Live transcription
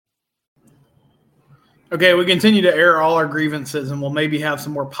Okay, we continue to air all our grievances, and we'll maybe have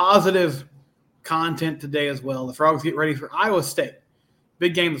some more positive content today as well. The Frogs get ready for Iowa State.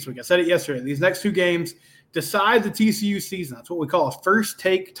 Big game this week. I said it yesterday. These next 2 games decide the TCU season. That's what we call a first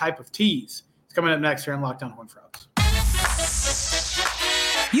take type of tease. It's coming up next here on Locked On Horned Frogs.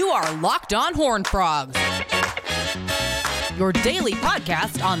 You are Locked On Horned Frogs, your daily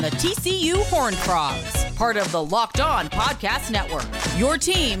podcast on the TCU Horned Frogs, part of the Locked On Podcast Network, your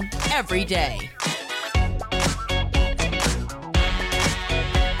team every day.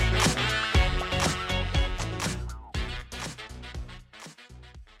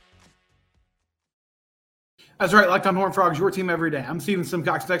 That's right, Locked On Horned Frogs, your team every day. I'm Steven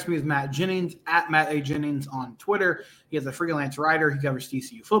Simcox. Next to me is Matt Jennings, at Matt A. Jennings on Twitter. He is a freelance writer. He covers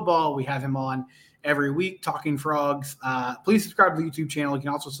TCU football. We have him on every week talking Frogs. Please subscribe to the YouTube channel. You can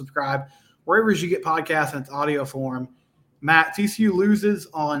also subscribe wherever you get podcasts in its audio form. Matt, TCU loses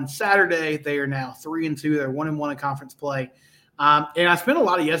on Saturday. They are now 3-2. They're 1-1 in conference play. And I spent a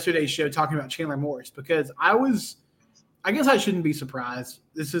lot of yesterday's show talking about Chandler Morris because I guess I shouldn't be surprised.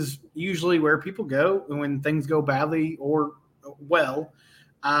 This is usually where people go when things go badly or well.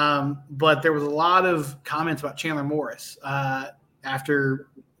 But there was a lot of comments about Chandler Morris after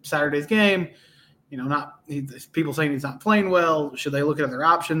Saturday's game. People saying he's not playing well. Should they look at other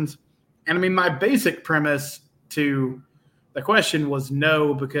options? And, I mean, my basic premise to the question was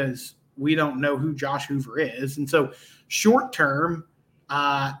no, because we don't know who Josh Hoover is. And so short term,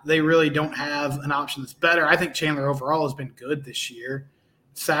 they really don't have an option that's better. I think Chandler overall has been good this year.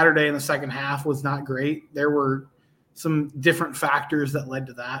 Saturday in the second half was not great. There were some different factors that led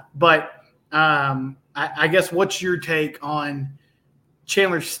to that. But I guess what's your take on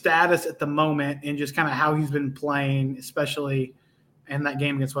Chandler's status at the moment and just kind of how he's been playing, especially in that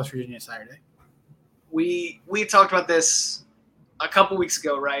game against West Virginia Saturday? We talked about this a couple weeks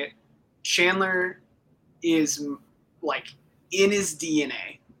ago, right? Chandler is like – in his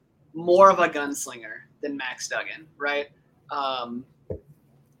DNA, more of a gunslinger than Max Duggan, right? And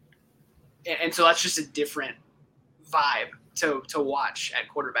so that's just a different vibe to watch at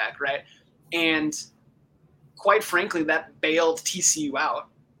quarterback, right? And quite frankly, that bailed TCU out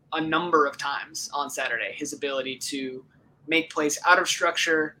a number of times on Saturday. His ability to make plays out of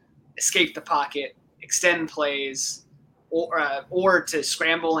structure, escape the pocket, extend plays, or to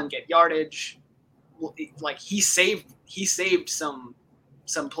scramble and get yardage. Like he saved some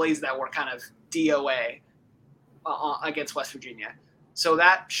plays that were kind of DOA against West Virginia. So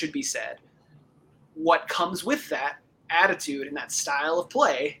that should be said. What comes with that attitude and that style of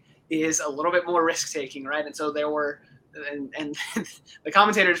play is a little bit more risk-taking, right? And so there were and the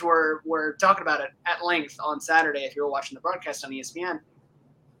commentators were talking about it at length on Saturday. If you were watching the broadcast on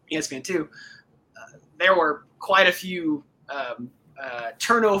ESPN2, there were quite a few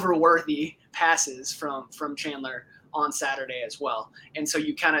turnover-worthy passes from Chandler on Saturday as well. And so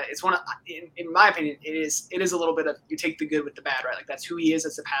you kind of, it's one of, in my opinion, it is a little bit of, you take the good with the bad, right? Like that's who he is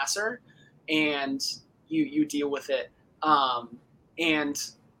as a passer, and you deal with it. And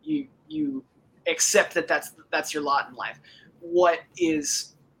you accept that that's your lot in life.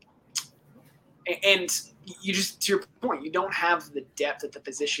 And you just, to your point, you don't have the depth at the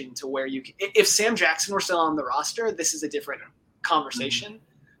position to where you can, if Sam Jackson were still on the roster, this is a different conversation.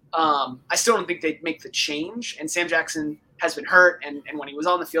 I still don't think they'd make the change, and Sam Jackson has been hurt, and when he was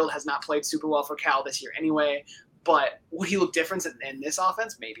on the field has not played super well for Cal this year anyway. But would he look different in this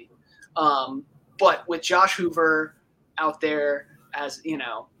offense? Maybe. But with Josh Hoover out there as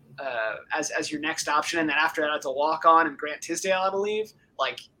as your next option, and then after that it's a walk-on and Grant Tisdale, I believe,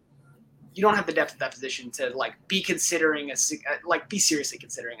 like you don't have the depth at that position to like be seriously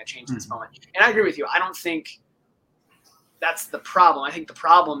considering a change in this moment. And I agree with you. I don't think that's the problem. I think the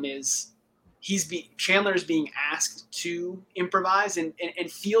problem is Chandler's being asked to improvise and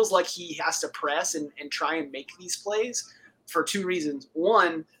feels like he has to press and try and make these plays for 2 reasons.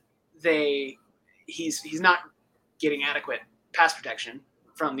 One, he's not getting adequate pass protection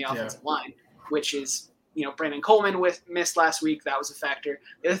from the offensive line, which is, Brandon Coleman missed last week. That was a factor.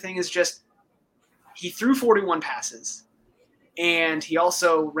 The other thing is just he threw 41 passes, and he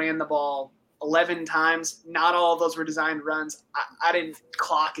also ran the ball 11 times. Not all of those were designed runs. I didn't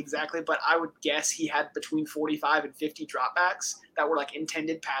clock exactly, but I would guess he had between 45 and 50 dropbacks that were like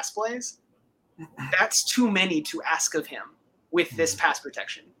intended pass plays. That's too many to ask of him with this pass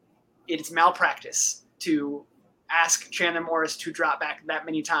protection. It's malpractice to ask Chandler Morris to drop back that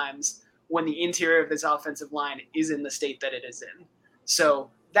many times when the interior of this offensive line is in the state that it is in. So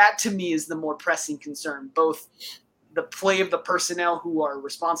that to me is the more pressing concern, both the play of the personnel who are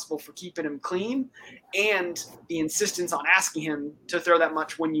responsible for keeping him clean, and the insistence on asking him to throw that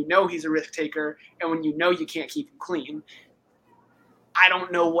much when you know he's a risk taker and when you know you can't keep him clean. I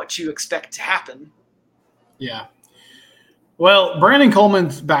don't know what you expect to happen. Yeah. Well, Brandon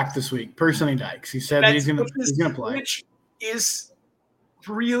Coleman's back this week, Percy Dykes. He said that he's going to play. Which is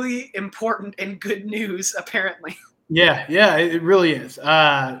really important and good news, apparently. Yeah, it really is.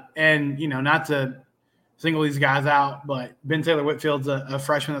 And, not to single these guys out, but Ben Taylor Whitfield's a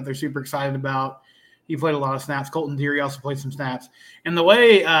freshman that they're super excited about. He played a lot of snaps. Colton Deary also played some snaps. And the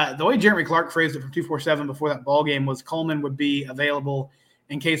way Jeremy Clark phrased it from 247 before that ball game was Coleman would be available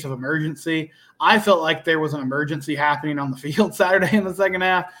in case of emergency. I felt like there was an emergency happening on the field Saturday in the second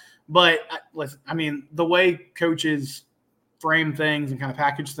half. But, listen, the way coaches frame things and kind of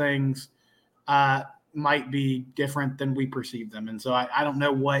package things might be different than we perceive them. And so I don't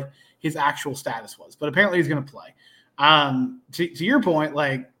know what his actual status was. But apparently he's going to play. To your point,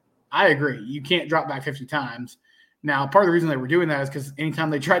 I agree. You can't drop back 50 times. Now, part of the reason they were doing that is because anytime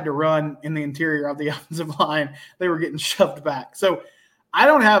they tried to run in the interior of the offensive line, they were getting shoved back. So I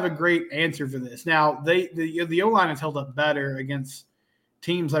don't have a great answer for this. Now, the O-line has held up better against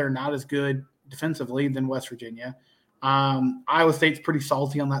teams that are not as good defensively than West Virginia. Iowa State's pretty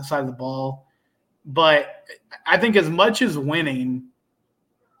salty on that side of the ball. But I think as much as winning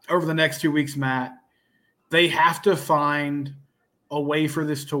over the next 2 weeks, Matt, they have to find a way for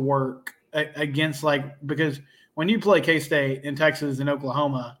this to work against because when you play K-State in Texas and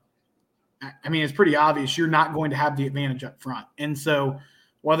Oklahoma, it's pretty obvious you're not going to have the advantage up front. And so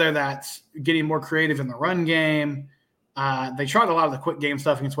whether that's getting more creative in the run game, they tried a lot of the quick game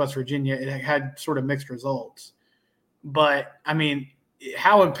stuff against West Virginia. It had sort of mixed results. But,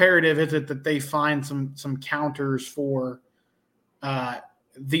 how imperative is it that they find some counters for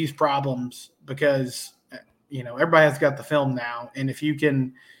these problems? Because everybody has got the film now, and if you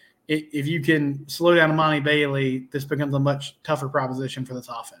can slow down Amani Bailey, this becomes a much tougher proposition for this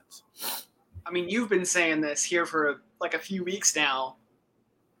offense. You've been saying this here for a few weeks now.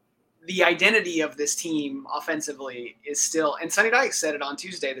 The identity of this team offensively is still, and Sonny Dykes said it on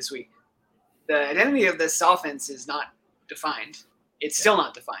Tuesday this week, the identity of this offense is not defined. It's still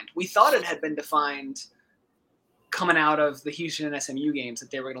not defined. We thought it had been defined coming out of the Houston and SMU games,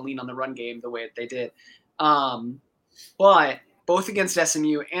 that they were going to lean on the run game the way that they did. But both against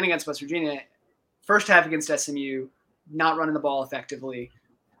SMU and against West Virginia, first half against SMU, not running the ball effectively,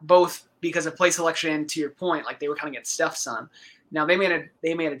 both because of play selection, to your point, they were kind of getting stuffed some. Now they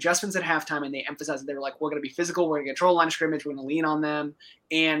made adjustments at halftime, and they emphasized that they were we're going to be physical, we're going to control line of scrimmage, we're going to lean on them,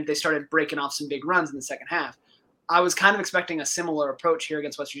 and they started breaking off some big runs in the second half. I was kind of expecting a similar approach here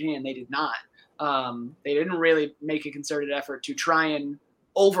against West Virginia, and they did not. They didn't really make a concerted effort to try and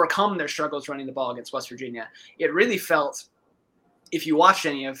overcome their struggles running the ball against West Virginia. It really felt, if you watched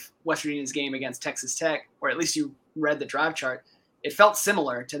any of West Virginia's game against Texas Tech, or at least you read the drive chart, it felt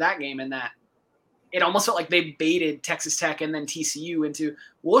similar to that game in that it almost felt like they baited Texas Tech and then TCU into,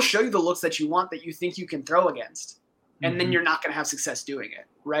 we'll show you the looks that you want that you think you can throw against, and then you're not going to have success doing it,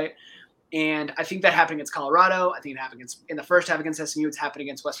 right? And I think that happened against Colorado. I think it happened in the first half against SMU. It's happened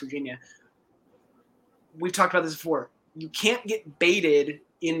against West Virginia. We've talked about this before. You can't get baited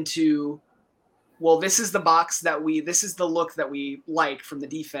into, well, this is the look that we like from the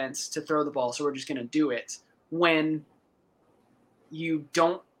defense to throw the ball, so we're just going to do it, when you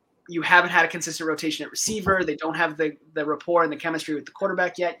haven't had a consistent rotation at receiver. They don't have the rapport and the chemistry with the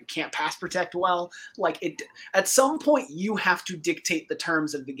quarterback yet. You can't pass protect well. At some point, you have to dictate the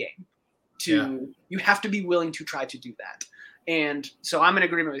terms of the game. You have to be willing to try to do that. And so I'm in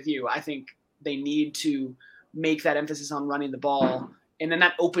agreement with you. I think they need to make that emphasis on running the ball, and then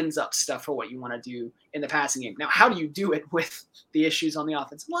that opens up stuff for what you want to do in the passing game. Now, how do you do it with the issues on the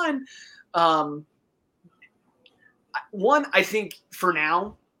offensive line? One, I think for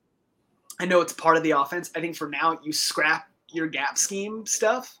now, I know it's part of the offense. I think for now, you scrap your gap scheme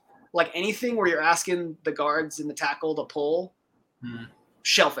stuff. Anything where you're asking the guards and the tackle to pull,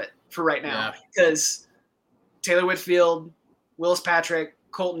 shelf it for right now. Because Taylor Whitfield, Willis Patrick,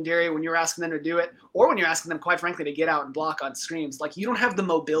 Colton Deary, when you're asking them to do it, or when you're asking them, quite frankly, to get out and block on screens, you don't have the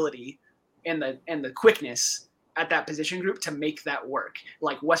mobility and the quickness at that position group to make that work.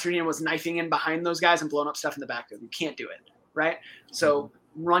 West Virginia was knifing in behind those guys and blowing up stuff in the backfield. You can't do it, right? So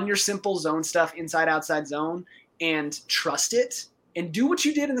run your simple zone stuff, inside, outside zone, and trust it, and do what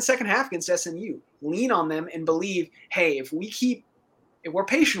you did in the second half against SMU. Lean on them and believe, hey, if we're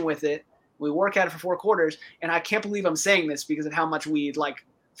patient with it, we work at it for 4 quarters. And I can't believe I'm saying this because of how much we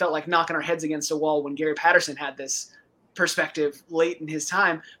felt like knocking our heads against a wall when Gary Patterson had this perspective late in his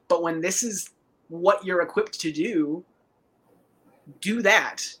time. But when this is what you're equipped to do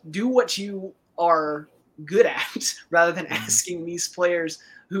that. Do what you are good at rather than asking these players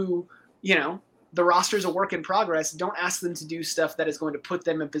who, the roster's a work in progress. Don't ask them to do stuff that is going to put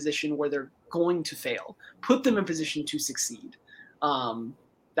them in a position where they're going to fail. Put them in position to succeed.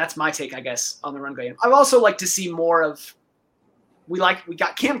 That's my take, I guess, on the run game. I'd also like to see more of we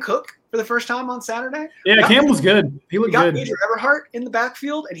got Cam Cook for the first time on Saturday. Yeah, Cam was good. He looked good. We got Major Everhart in the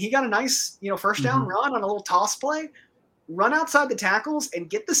backfield, and he got a nice, first down run on a little toss play. Run outside the tackles and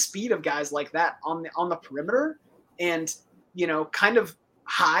get the speed of guys like that on the perimeter, and kind of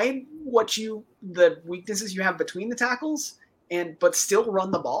hide the weaknesses you have between the tackles, but still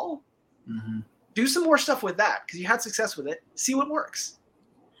run the ball. Do some more stuff with that because you had success with it. See what works.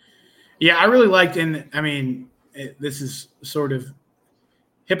 Yeah, I really liked, this is sort of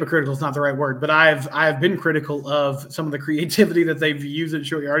hypocritical is not the right word, but I've been critical of some of the creativity that they've used in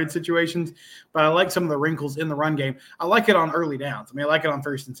short yardage situations, but I like some of the wrinkles in the run game. I like it on early downs. I like it on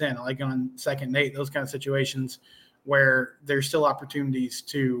 1st and 10. I like it on 2nd and 8, those kind of situations where there's still opportunities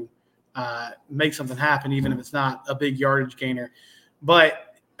to make something happen, even if it's not a big yardage gainer.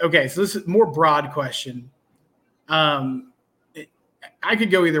 But, okay, so this is a more broad question. I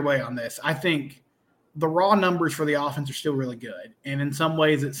could go either way on this. I think the raw numbers for the offense are still really good. And in some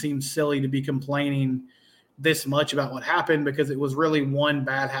ways it seems silly to be complaining this much about what happened because it was really one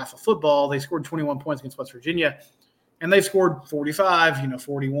bad half of football. They scored 21 points against West Virginia, and they scored 45,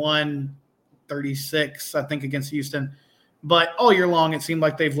 41, 36, I think, against Houston. But all year long, it seemed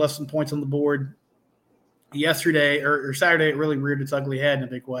like they've left some points on the board. Yesterday or Saturday, it really reared its ugly head in a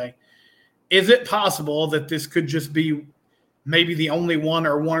big way. Is it possible that this could just be maybe the only one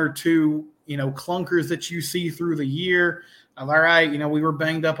or two clunkers that you see through the year? All right, we were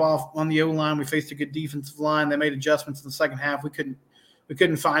banged up off on the O-line. We faced a good defensive line. They made adjustments in the second half. We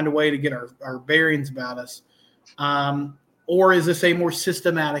couldn't find a way to get our bearings about us. Or is this a more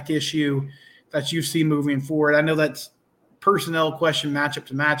systematic issue that you see moving forward? I know that's personnel question, matchup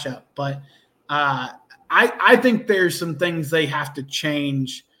to matchup, but I think there's some things they have to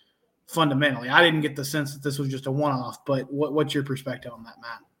change fundamentally. I didn't get the sense that this was just a one-off, but what's your perspective on that,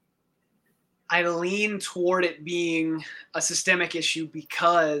 Matt? I lean toward it being a systemic issue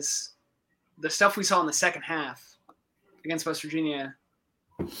because the stuff we saw in the second half against West Virginia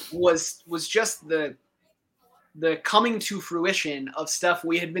was just the coming to fruition of stuff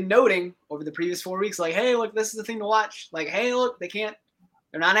we had been noting over the previous 4 weeks. Like, hey, look, this is the thing to watch. Like, hey, look, they're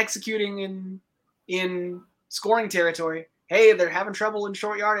not executing in scoring territory. Hey, they're having trouble in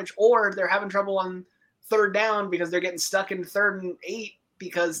short yardage, or they're having trouble on 3rd down because they're getting stuck in 3rd and 8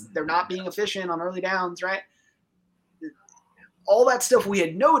 because they're not being efficient on early downs, right? All that stuff we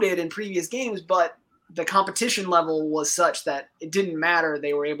had noted in previous games, but the competition level was such that it didn't matter.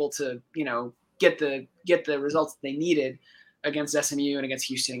 They were able to, get the results that they needed against SMU and against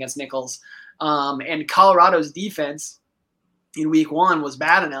Houston, against Nichols. And Colorado's defense in week 1 was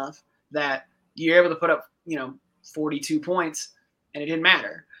bad enough that you're able to put up, 42 points, and it didn't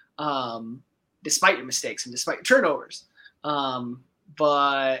matter, despite your mistakes and despite your turnovers.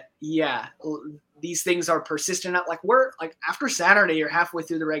 But yeah, these things are persistent. We're after Saturday, you're halfway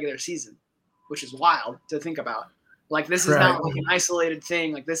through the regular season, which is wild to think about. This is not an isolated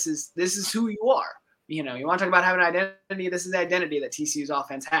thing. This is who you are. You want to talk about having an identity. This is the identity that TCU's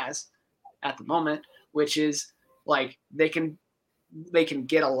offense has at the moment, which is they can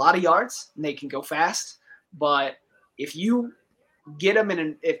get a lot of yards and they can go fast. But if you get them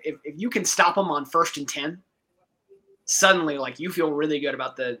if you can stop them on 1st and 10, suddenly you feel really good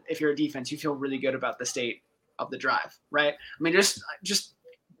about if you're a defense, you feel really good about the state of the drive, right? Just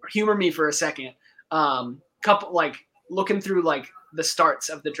humor me for a second. Looking through the starts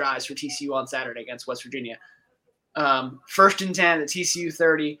of the drives for TCU on Saturday against West Virginia. 1st and 10 at TCU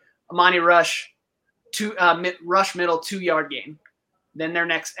 30, Amani rush middle 2-yard gain. Then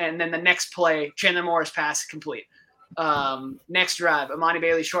the next play, Chandler Morris pass complete. Next drive, Amani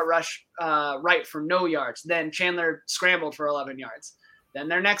Bailey short rush right for no yards. Then Chandler scrambled for 11 yards. Then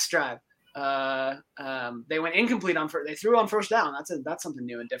their next drive, they went incomplete they threw on 1st down. That's something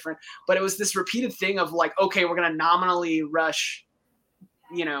new and different. But it was this repeated thing of okay, we're gonna nominally rush,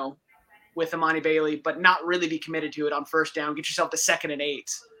 with Amani Bailey, but not really be committed to it on 1st down. Get yourself to 2nd and 8,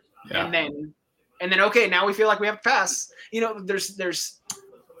 and then okay, now we feel like we have to pass. There's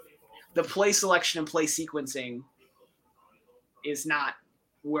the play selection and play sequencing is not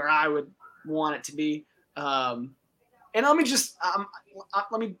where I would want it to be. And let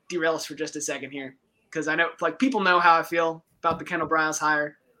me derail us for just a second here, because I know people know how I feel about the Kendall Briles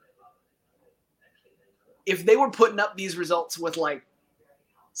hire. If they were putting up these results with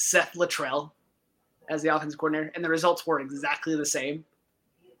Seth Luttrell as the offensive coordinator and the results were exactly the same,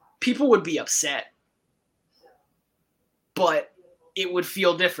 people would be upset. But it would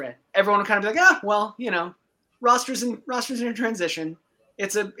feel different. Everyone would kind of be like, rosters in transition.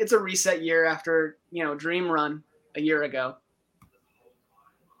 It's a reset year after, dream run a year ago.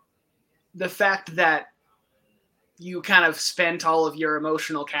 The fact that you kind of spent all of your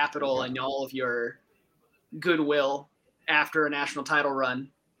emotional capital and all of your goodwill after a national title run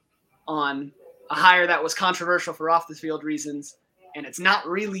on a hire that was controversial for off the field reasons, and it's not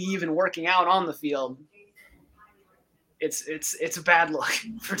really even working out on the field. It's a bad look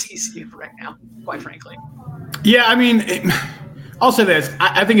for TCU right now, quite frankly. Yeah, I mean, I'll say this.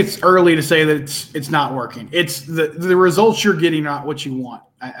 I think it's early to say that it's not working. It's the results you're getting not what you want.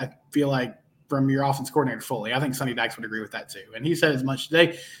 I feel like from your offense coordinator fully. I think Sonny Dykes would agree with that too. And he said as much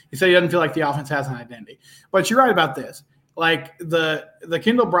today. He said he doesn't feel like the offense has an identity. But you're right about this. Like the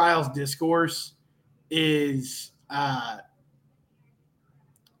Kendall Briles discourse is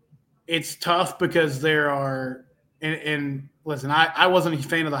it's tough because there are and listen, I wasn't a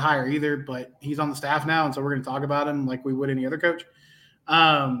fan of the hire either, but he's on the staff now, and so we're going to talk about him like we would any other coach.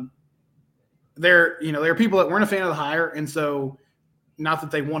 There are people that weren't a fan of the hire, and so not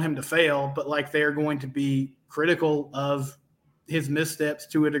that they want him to fail, but like they're going to be critical of his missteps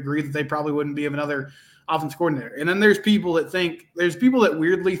to a degree that they probably wouldn't be of another offense coordinator. And then there's people that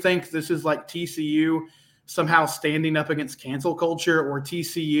weirdly think this is like TCU somehow standing up against cancel culture or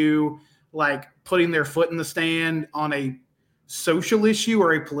TCU like putting their foot in the stand on a social issue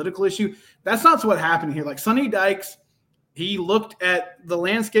or a political issue. That's not what happened here. Like Sonny Dykes, he looked at the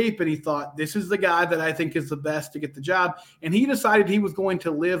landscape and he thought, this is the guy that I think is the best to get the job. And he decided he was going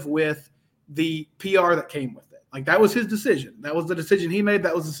to live with the PR that came with it. Like that was his decision. That was the decision he made.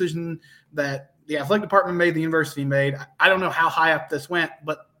 That was the decision that the athletic department made, the university made. I don't know how high up this went,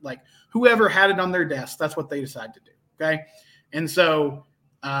 but like whoever had it on their desk, that's what they decided to do. Okay. And so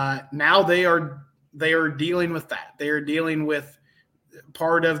now they are dealing with that. They are dealing with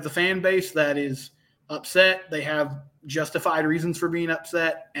part of the fan base that is upset. They have justified reasons for being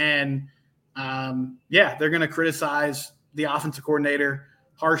upset. And they're going to criticize the offensive coordinator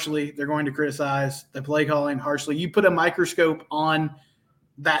harshly. They're going to criticize the play calling harshly. You put a microscope on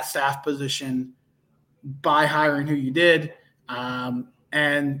that staff position by hiring who you did.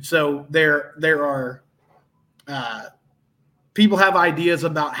 And so there are people have ideas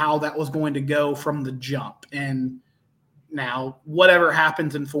about how that was going to go from the jump. And now whatever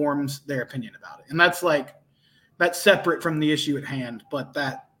happens informs their opinion about it. And that's separate from the issue at hand, but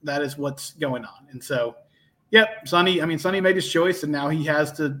that is what's going on. And so, Sonny made his choice, and now he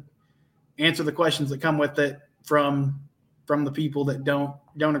has to answer the questions that come with it from the people that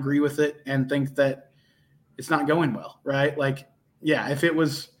don't agree with it and think that it's not going well, right? Like, if it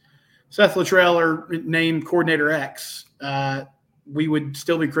was Seth Luttrell or named Coordinator X, we would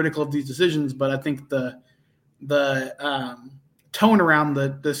still be critical of these decisions, but I think the tone around the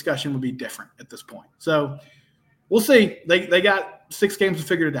discussion would be different at this point. So we'll see. They got 6 games to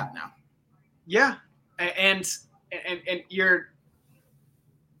figure it out now. Yeah, and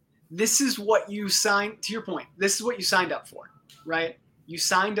this is what you signed. To your point, this is what you signed up for, right? You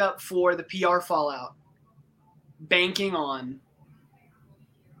signed up for the PR fallout, banking on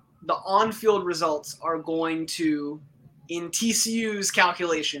the on-field results are going to, in TCU's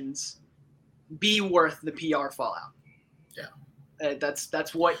calculations, be worth the PR fallout. Yeah,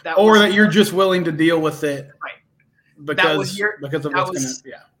 that's what that. Or that you're just willing to deal with it, right? Because of what's going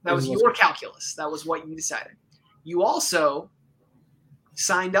to. That was your calculus. That was what you decided. You also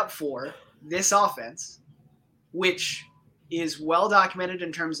signed up for this offense, which is well documented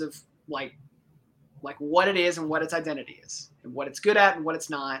in terms of like what it is and what its identity is and what it's good at and what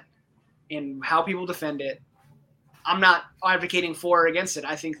it's not and how people defend it. I'm not advocating for or against it.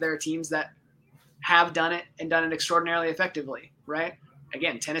 I think there are teams that have done it and done it extraordinarily effectively, right?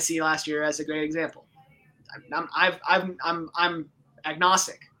 Again, Tennessee last year as a great example. I'm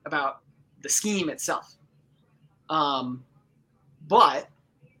agnostic about the scheme itself. But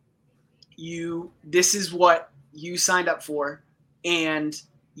this is what you signed up for, and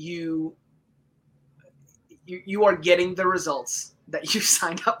you are getting the results that you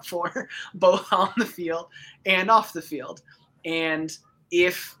signed up for, both on the field and off the field. And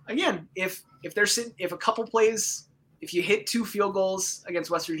if a couple plays, if you hit 2 field goals against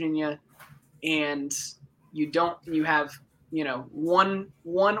West Virginia and you have one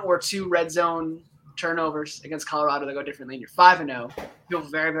or 2 red zone turnovers against Colorado that go differently, and you're 5-0, feel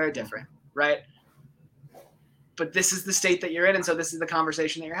very, very different, right? But this is the state that you're in, and so this is the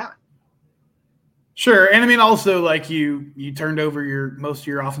conversation that you're having. Sure, and I mean also like you turned over most of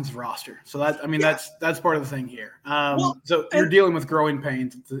your offensive roster, so that's part of the thing here. So you're dealing with growing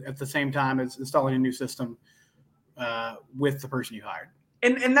pains at the same time as installing a new system with the person you hired,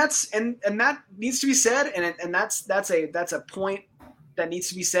 and that needs to be said, and that's a point that needs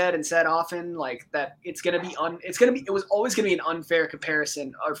to be said and said often, like that it was always gonna be an unfair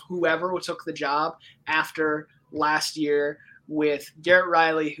comparison of whoever took the job after last year with Garrett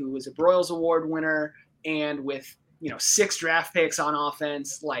Riley, who was a Broyles Award winner, and with 6 draft picks on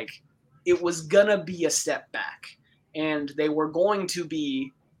offense. Like, it was gonna be a step back, and they were going to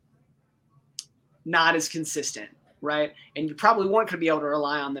be not as consistent, right? And you probably weren't going to be able to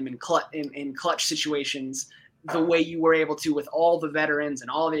rely on them in clutch situations the way you were able to with all the veterans and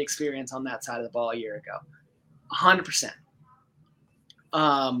all the experience on that side of the ball a year ago. 100%.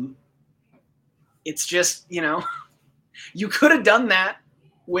 It's just, you could have done that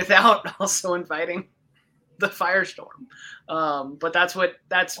without also inviting the firestorm. But that's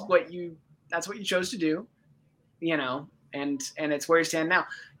what you chose to do, and it's where you stand now.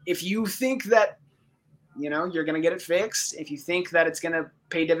 If you think that, you're going to get it fixed, if you think that it's going to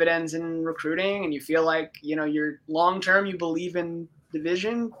pay dividends in recruiting, and you feel like, you're long-term, you believe in the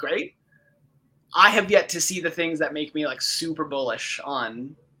vision, great. I have yet to see the things that make me like super bullish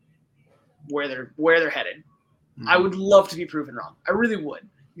on where they're headed. Mm-hmm. I would love to be proven wrong. I really would,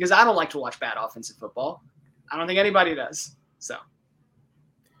 because I don't like to watch bad offensive football. I don't think anybody does. So.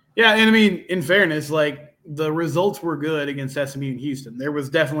 Yeah. And I mean, in fairness, like the results were good against SMU and Houston. There was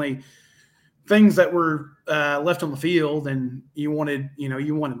definitely things that were left on the field, and you wanted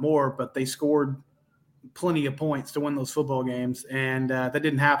more, but they scored plenty of points to win those football games, and that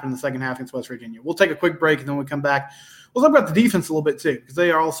didn't happen in the second half against West Virginia. We'll take a quick break, and then when we come back, we'll talk about the defense a little bit too, because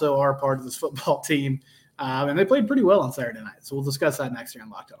they also are part of this football team, and they played pretty well on Saturday night. So we'll discuss that next year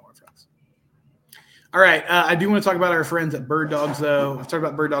on Locked On Horned Frogs. All right, I do want to talk about our friends at Bird Dogs, though. I've talked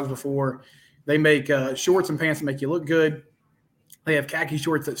about Bird Dogs before. They make shorts and pants that make you look good. They have khaki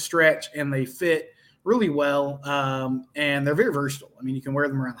shorts that stretch, and they fit really well, and they're very versatile. I mean, you can wear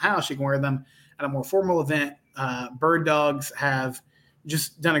them around the house. You can wear them at a more formal event. Bird Dogs have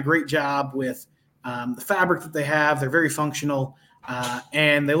just done a great job with the fabric that they have. They're very functional,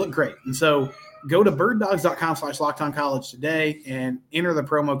 and they look great. And so go to birddogs.com/lockedoncollege today and enter the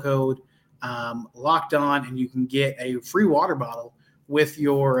promo code Locked On, and you can get a free water bottle with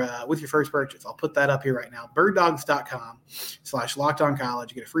your first purchase. I'll put that up here right now. birddogs.com/lockedoncollege.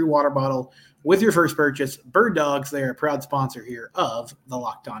 You get a free water bottle with your first purchase. Bird Dogs, they're a proud sponsor here of the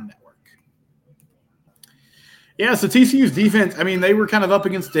Locked On Network. Yeah, so TCU's defense, I mean, they were kind of up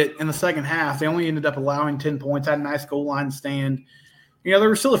against it in the second half. They only ended up allowing 10 points, had a nice goal line stand. There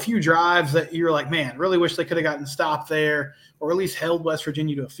were still a few drives that you were like, man, really wish they could have gotten stopped there, or at least held West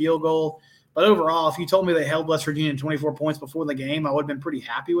Virginia to a field goal. But overall, if you told me they held West Virginia to 24 points before the game, I would have been pretty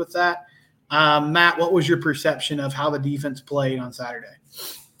happy with that. Matt, what was your perception of how the defense played on Saturday?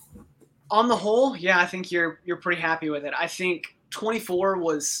 On the whole, yeah, I think you're pretty happy with it. I think 24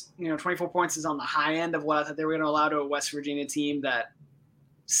 points is on the high end of what I thought they were going to allow to a West Virginia team that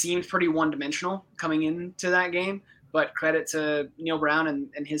seemed pretty one-dimensional coming into that game. But credit to Neil Brown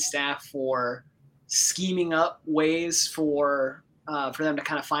and his staff for scheming up ways for them to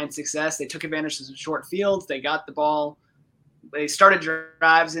kind of find success. They took advantage of some short fields. They got the ball. They started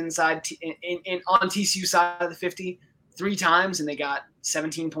drives inside on TCU side of the 50 3 times, and they got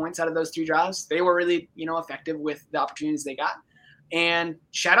 17 points out of those 3 drives. They were really, effective with the opportunities they got. And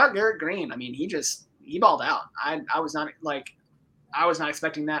shout out Garrett Green. I mean, he balled out. I was not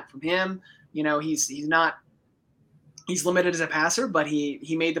expecting that from him. He's limited as a passer, but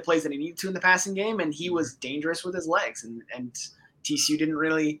he made the plays that he needed to in the passing game, and he was dangerous with his legs. And TCU didn't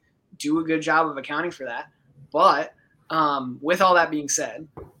really do a good job of accounting for that. But with all that being said,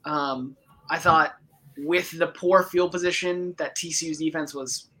 I thought with the poor field position that TCU's defense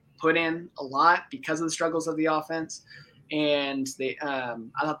was put in a lot because of the struggles of the offense, and I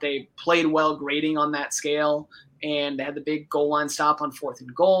thought they played well grading on that scale, and they had the big goal line stop on 4th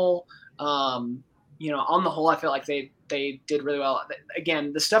and goal. On the whole, I felt like they did really well.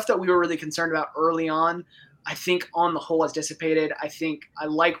 Again, the stuff that we were really concerned about early on, I think on the whole has dissipated. I think I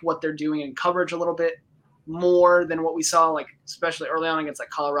like what they're doing in coverage a little bit more than what we saw, like especially early on against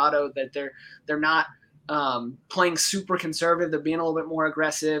like Colorado, that they're not playing super conservative. They're being a little bit more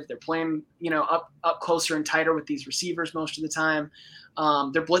aggressive. They're playing, up closer and tighter with these receivers most of the time.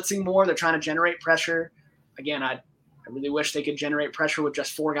 They're blitzing more. They're trying to generate pressure. Again, I really wish they could generate pressure with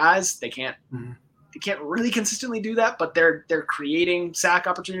just 4 guys. They can't. Mm-hmm. They can't really consistently do that, but they're creating sack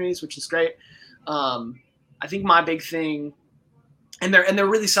opportunities, which is great. I think my big thing and they're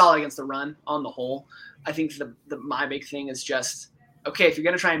really solid against the run on the whole. I think my big thing is just, okay, if you're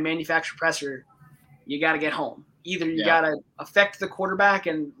going to try and manufacture pressure, you got to get home. Either you got to affect the quarterback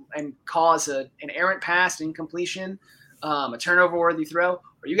and cause an errant pass, an incompletion, a turnover-worthy throw,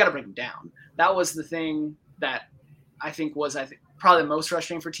 or you got to bring him down. That was the thing that I think probably the most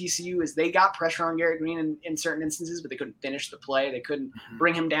frustrating for TCU is they got pressure on Garrett Green in certain instances, but they couldn't finish the play. They couldn't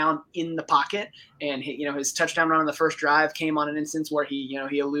bring him down in the pocket. And his touchdown run on the first drive came on an instance where he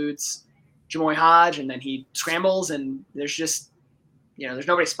eludes Jamoy Hodge, and then he scrambles, and there's just there's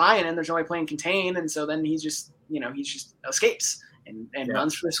nobody spying him. There's nobody playing contain, and so then he just escapes and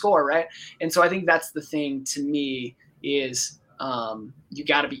runs for the score, right? And so I think that's the thing to me is you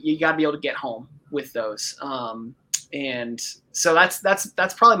got to be able to get home with those. And so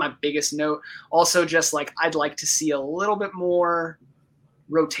that's probably my biggest note. Also, just like I'd like to see a little bit more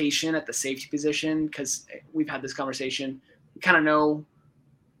rotation at the safety position, because we've had this conversation. We kind of know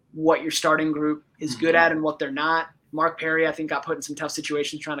what your starting group is good at and what they're not. Mark Perry, I think, got put in some tough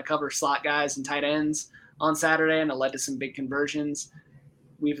situations trying to cover slot guys and tight ends on Saturday, and it led to some big conversions.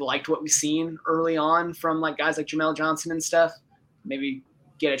 We've liked what we've seen early on from like guys like Jamel Johnson and stuff. Maybe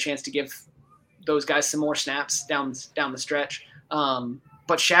get a chance to give those guys some more snaps down the stretch.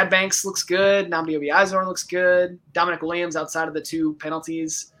 But Shad Banks looks good. Nnamdi Obiazor looks good. Dominic Williams, outside of the 2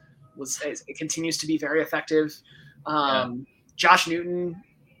 penalties, it continues to be very effective. Josh Newton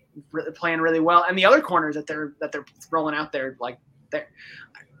playing really well, and the other corners that they're rolling out there, like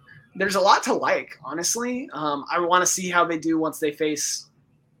there's a lot to like, honestly. I want to see how they do once they face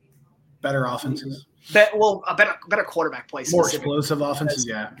better offenses. A better quarterback play, more explosive offenses.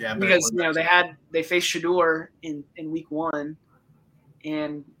 Because they faced Shador in week 1,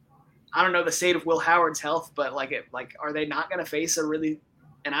 and I don't know the state of Will Howard's health, but are they not going to face a really?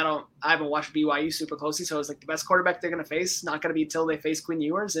 And I haven't watched BYU super closely, so it's like the best quarterback they're going to face not going to be until they face Quinn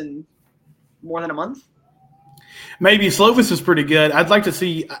Ewers in more than a month. Maybe Slovis is pretty good. I'd like to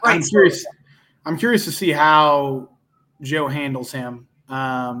see. Right, I'm curious to see how Joe handles him.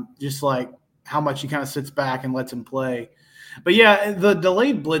 Just like how much he kind of sits back and lets him play. But yeah, the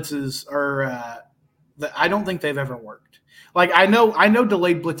delayed blitzes are. I don't think they've ever worked. Like I know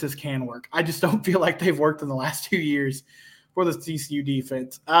delayed blitzes can work. I just don't feel like they've worked in the last 2 years for the TCU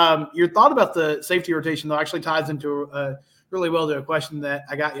defense. Your thought about the safety rotation, though, actually ties into really well to a question that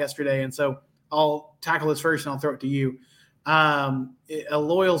I got yesterday, and so I'll tackle this first and I'll throw it to you. A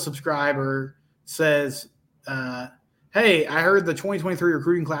loyal subscriber says, hey, I heard the 2023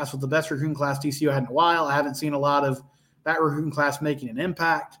 recruiting class was the best recruiting class TCU had in a while. I haven't seen a lot of that recruiting class making an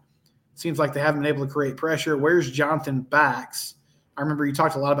impact. Seems like they haven't been able to create pressure. Where's Jonathan Backs? I remember you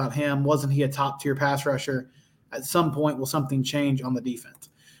talked a lot about him. Wasn't he a top-tier pass rusher? At some point, will something change on the defense?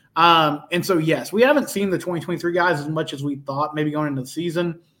 And so, yes, we haven't seen the 2023 guys as much as we thought maybe going into the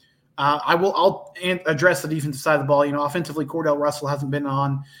season. I'll address the defensive side of the ball. Offensively, Cordell Russell hasn't been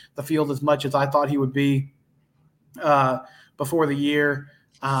on the field as much as I thought he would be before the year.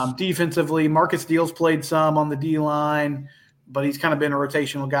 Defensively, Marcus Deals played some on the D-line, but he's kind of been a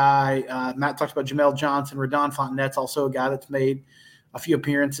rotational guy. Matt talked about Jamel Johnson. Radon Fontenette's also a guy that's made a few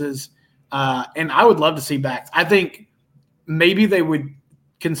appearances. And I would love to see Backs. I think maybe they would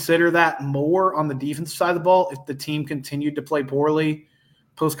consider that more on the defensive side of the ball if the team continued to play poorly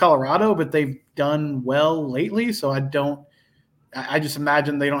post-Colorado, but they've done well lately. So I just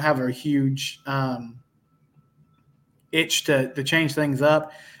imagine they don't have a huge itch to change things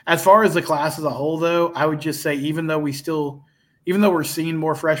up. As far as the class as a whole, though, I would just say even though we're seeing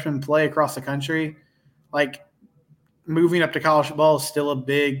more freshmen play across the country, like moving up to college football is still a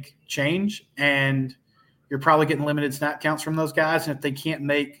big change, and you're probably getting limited snap counts from those guys. And if they can't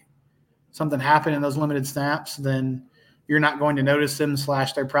make something happen in those limited snaps, then you're not going to notice them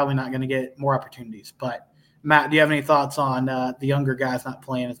 / they're probably not going to get more opportunities. But Matt, do you have any thoughts on the younger guys not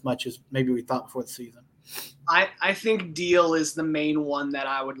playing as much as maybe we thought before the season? I think Deal is the main one that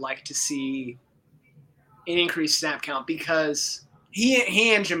I would like to see an increased snap count, because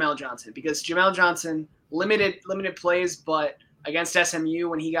he and Jamel Johnson, because Jamel Johnson limited plays, but against SMU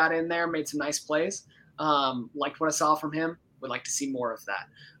when he got in there, made some nice plays. Liked what I saw from him. Would like to see more of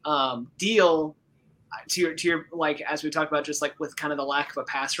that. Deal, to your like as we talked about, just like with kind of the lack of a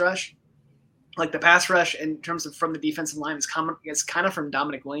pass rush. Like the pass rush in terms of from the defensive line is kind of from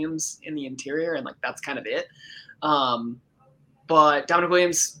Dominic Williams in the interior, and like that's kind of it. But Dominic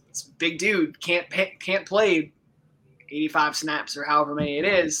Williams, big dude, can't play 85 snaps or however many it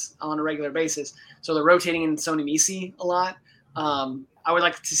is on a regular basis. So they're rotating in Sony Misi a lot. I would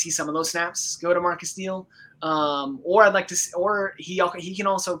like to see some of those snaps go to Marcus Deal. Or I'd like to see, or he can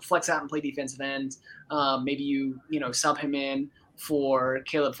also flex out and play defensive end. Maybe you sub him in for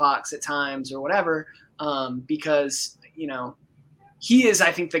Caleb Fox at times or whatever, because, he is,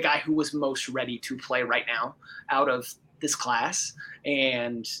 I think, the guy who was most ready to play right now out of this class.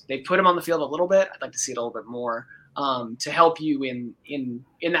 And they put him on the field a little bit. I'd like to see it a little bit more to help you in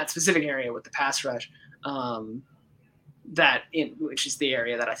that specific area with the pass rush, which is the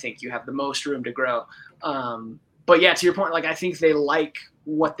area that I think you have the most room to grow. But yeah, to your point, like I think they like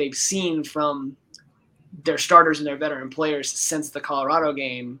what they've seen from their starters and their veteran players since the Colorado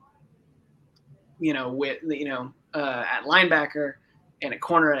game, at linebacker and at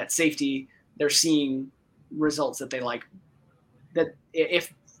corner and at safety. They're seeing results that they like. That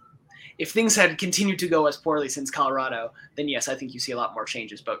if things had continued to go as poorly since Colorado, then yes, I think you see a lot more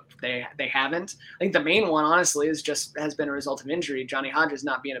changes, but they haven't. I think the main one, honestly, has been a result of injury. Johnny Hodges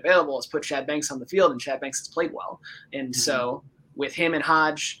not being available has put Chad Banks on the field, and Chad Banks has played well. And so with him and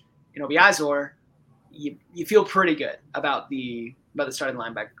Hodge and Obiazor, you feel pretty good about the starting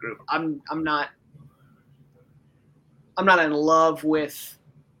linebacker group. I'm not in love with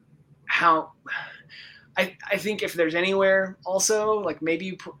how. I think if there's anywhere also, like maybe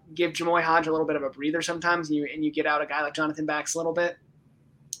you give Jamoy Hodge a little bit of a breather sometimes, and you get out a guy like Jonathan Bax a little bit,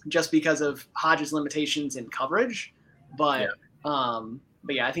 just because of Hodge's limitations in coverage. But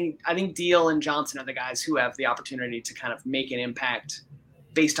yeah, I think Deal and Johnson are the guys who have the opportunity to kind of make an impact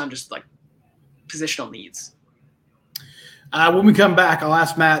based on just like positional needs. When we come back, I'll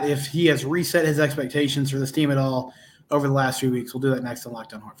ask Matt if he has reset his expectations for this team at all over the last few weeks. We'll do that next on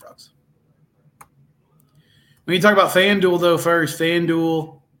Locked On Horned Frogs. When you talk about FanDuel, though, first,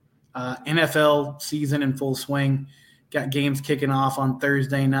 FanDuel, NFL season in full swing. Got games kicking off on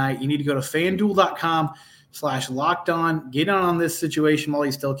Thursday night. You need to go to FanDuel.com/lockedon. Get on this situation while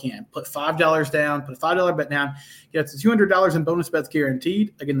you still can. Put $5 down. Put a $5 bet down. Get up to $200 in bonus bets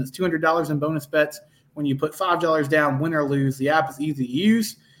guaranteed. Again, that's $200 in bonus bets when you put $5 down, win or lose. The app is easy to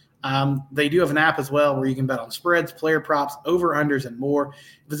use. They do have an app as well where you can bet on spreads, player props, over-unders, and more.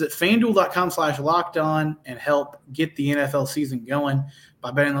 Visit FanDuel.com/lockedon and help get the NFL season going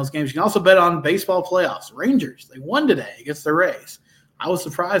by betting those games. You can also bet on baseball playoffs. Rangers, they won today against the Rays. I was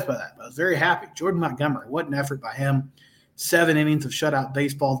surprised by that, but I was very happy. Jordan Montgomery, what an effort by him. 7 innings of shutout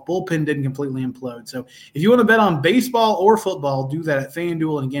baseball. The bullpen didn't completely implode. So if you want to bet on baseball or football, do that at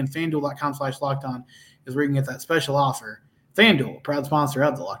FanDuel. And again, FanDuel.com/lockedon is where you can get that special offer. FanDuel, proud sponsor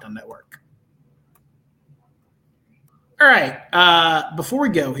of the Locked On Network. All right. Before we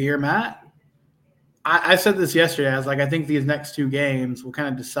go here, Matt, I said this yesterday. I was like, I think these next 2 games will kind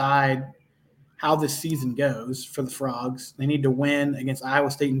of decide how this season goes for the Frogs. They need to win against Iowa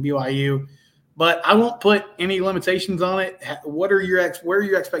State and BYU, but I won't put any limitations on it. Where are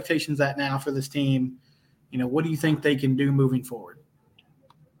your expectations at now for this team? What do you think they can do moving forward?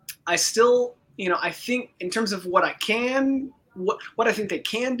 I still – I think in terms of what I think they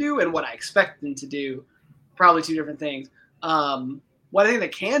can do and what I expect them to do, probably 2 different things. What I think they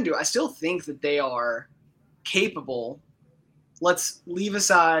can do, I still think that they are capable. Let's leave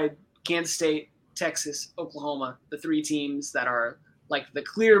aside Kansas State, Texas, Oklahoma, the 3 teams that are like the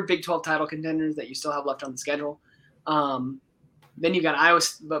clear Big 12 title contenders that you still have left on the schedule. Then you got Iowa,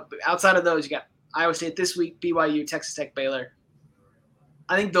 but outside of those, you got Iowa State this week, BYU, Texas Tech, Baylor.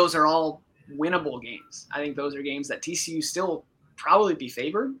 I think those are all winnable games. I think those are games that TCU still probably be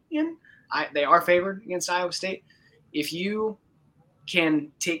favored in. They are favored against Iowa State. If you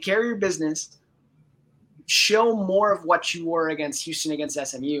can take care of your business, show more of what you were against Houston, against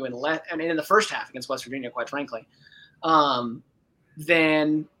SMU, and in the first half against West Virginia, quite frankly,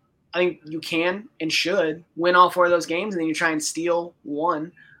 then I think you can and should win all 4 of those games, and then you try and steal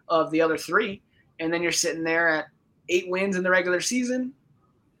 1 of the other 3, and then you're sitting there at 8 wins in the regular season,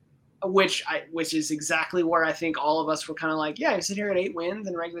 which is exactly where I think all of us were kind of like, yeah, you sit here at 8 wins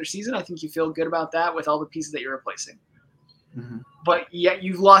in regular season. I think you feel good about that with all the pieces that you're replacing. Mm-hmm. But yet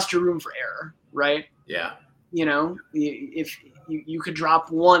you've lost your room for error, right? Yeah. If you could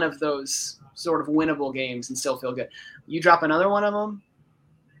drop 1 of those sort of winnable games and still feel good. You drop another one of them,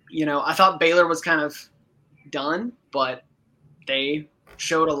 I thought Baylor was kind of done, but they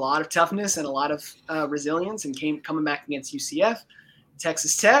showed a lot of toughness and a lot of resilience and coming back against UCF.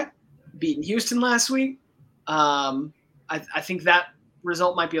 Texas Tech beating Houston last week. I think that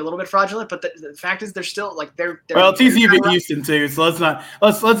result might be a little bit fraudulent, but the fact is they're still like they're TCU beat Houston too, so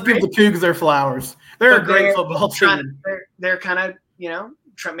let's give the Cougs their flowers. They're a great football team. They're kind of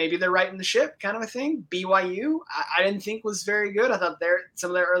maybe they're right in the ship kind of a thing. BYU I didn't think was very good. I thought some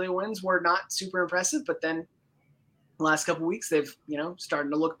of their early wins were not super impressive, but then the last couple of weeks they've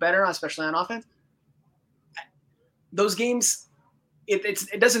starting to look better, especially on offense. Those games.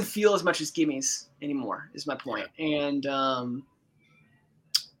 It doesn't feel as much as gimmies anymore, is my point. And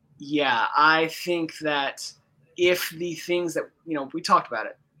Yeah, I think that if the things that, we talked about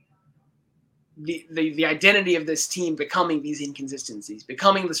it, the identity of this team becoming these inconsistencies,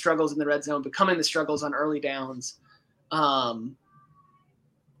 becoming the struggles in the red zone, becoming the struggles on early downs,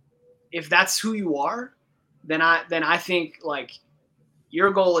 if that's who you are, then I think like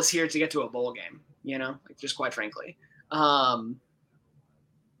your goal is here to get to a bowl game, like just quite frankly. If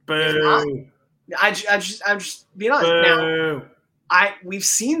not, I'm just being honest. Boo. Now, we've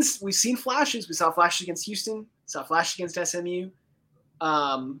seen flashes. We saw flashes against Houston, saw flashes against SMU,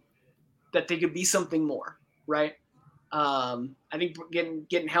 that they could be something more, right? I think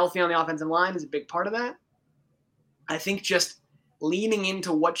getting healthy on the offensive line is a big part of that. I think just leaning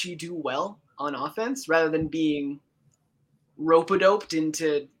into what you do well on offense rather than being rope-a-doped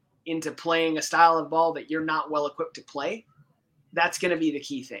into playing a style of ball that you're not well equipped to play, that's going to be the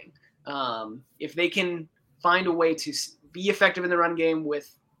key thing. If they can find a way to be effective in the run game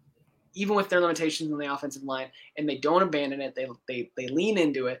even with their limitations on the offensive line, and they don't abandon it, they lean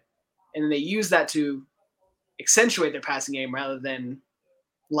into it, and they use that to accentuate their passing game rather than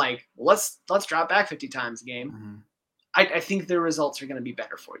like, let's drop back 50 times a game. Mm-hmm. I think the results are going to be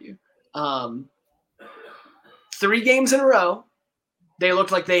better for you. 3 games in a row, they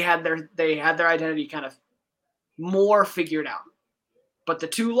looked like they had their identity kind of more figured out. But the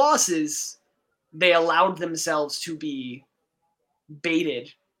 2 losses, they allowed themselves to be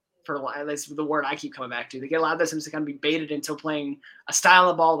baited, that's the word I keep coming back to. They allowed themselves to kind of be baited into playing a style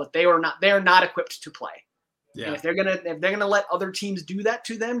of ball that they're not equipped to play. Yeah. And if they're gonna let other teams do that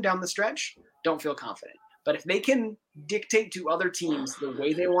to them down the stretch, don't feel confident. But if they can dictate to other teams the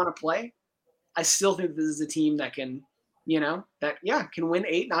way they want to play, I still think this is a team that can, can win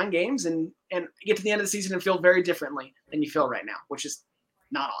 8-9 games and get to the end of the season and feel very differently than you feel right now, which is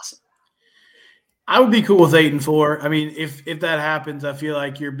not awesome. I would be cool with 8-4. I mean, if that happens, I feel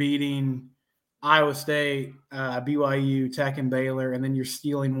like you're beating Iowa State, BYU, Tech, and Baylor, and then you're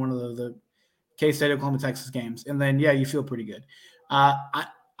stealing one of the K-State, Oklahoma, Texas games, and then you feel pretty good.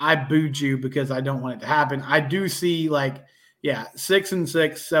 I booed you because I don't want it to happen. I do see 6-6,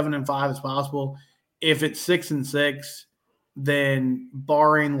 7-5 is possible. If it's 6-6, then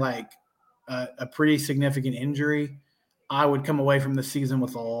barring a pretty significant injury, I would come away from the season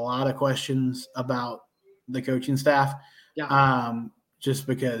with a lot of questions about the coaching staff. Yeah. Just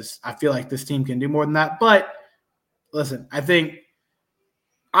because I feel like this team can do more than that. But listen,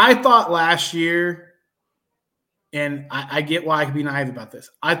 I thought last year, and I get why I could be naive about this.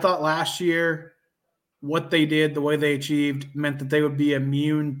 I thought last year what they did, the way they achieved, meant that they would be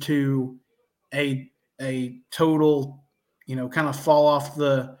immune to a total, kind of fall off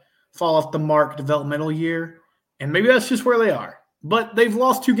the mark developmental year. And maybe that's just where they are. But they've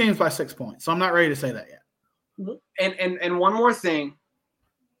lost 2 games by 6 points, so I'm not ready to say that yet. And one more thing,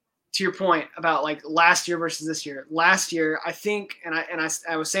 to your point about last year versus this year. Last year, I think, and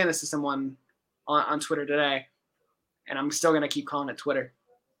I was saying this to someone on Twitter today, and I'm still going to keep calling it Twitter.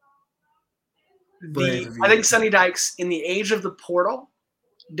 I think Sonny Dykes, in the age of the portal,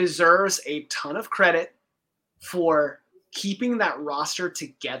 deserves a ton of credit for keeping that roster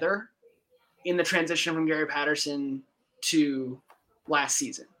together in the transition from Gary Patterson to last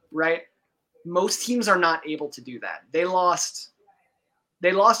season, right? Most teams are not able to do that. They lost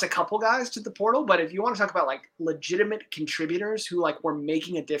a couple guys to the portal, but if you want to talk about legitimate contributors who were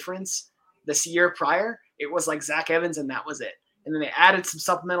making a difference this year prior, it was Zach Evans, and that was it. And then they added some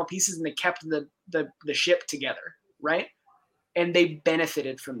supplemental pieces, and they kept the ship together, right? And they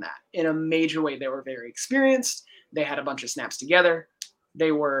benefited from that in a major way. They were very experienced. They had a bunch of snaps together.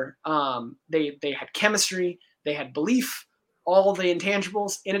 They were they had chemistry. They had belief. All the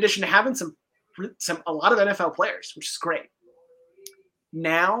intangibles, in addition to having a lot of NFL players, which is great.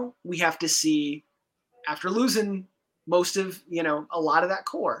 Now we have to see, after losing most of a lot of that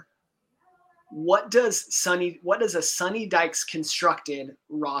core, what does a Sonny Dykes constructed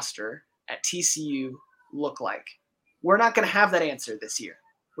roster at TCU look like? We're not going to have that answer this year,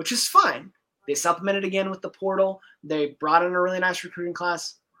 which is fine. They supplemented again with the portal. They brought in a really nice recruiting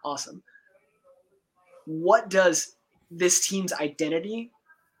class. Awesome. What does this team's identity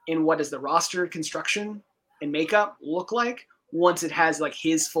and what does the roster construction and makeup look like once it has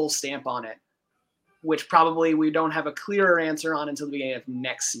his full stamp on it, which probably we don't have a clearer answer on until the beginning of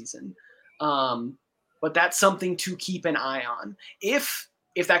next season. But that's something to keep an eye on. If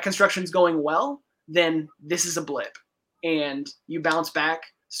that construction is going well, then this is a blip, and you bounce back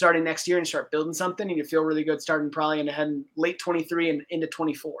starting next year and start building something, and you feel really good starting probably in late 23 and into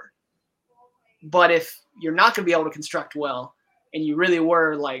 24. But if you're not going to be able to construct well, and you really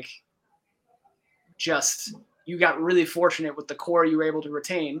were just you got really fortunate with the core you were able to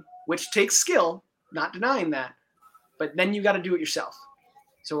retain, which takes skill, not denying that. But then you got to do it yourself.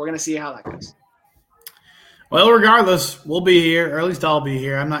 So we're going to see how that goes. Well, regardless, we'll be here, or at least I'll be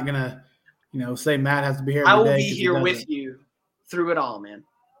here. I'm not going to, say Matt has to be here every day. I will be here with you through it all, man.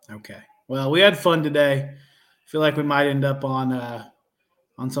 Okay. Well, we had fun today. I feel like we might end up on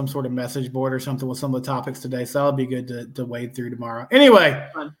some sort of message board or something with some of the topics today. So that'll be good to wade through tomorrow. Anyway,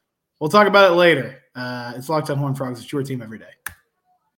 we'll talk about it later. It's Locked On Horned Frogs. It's your team every day.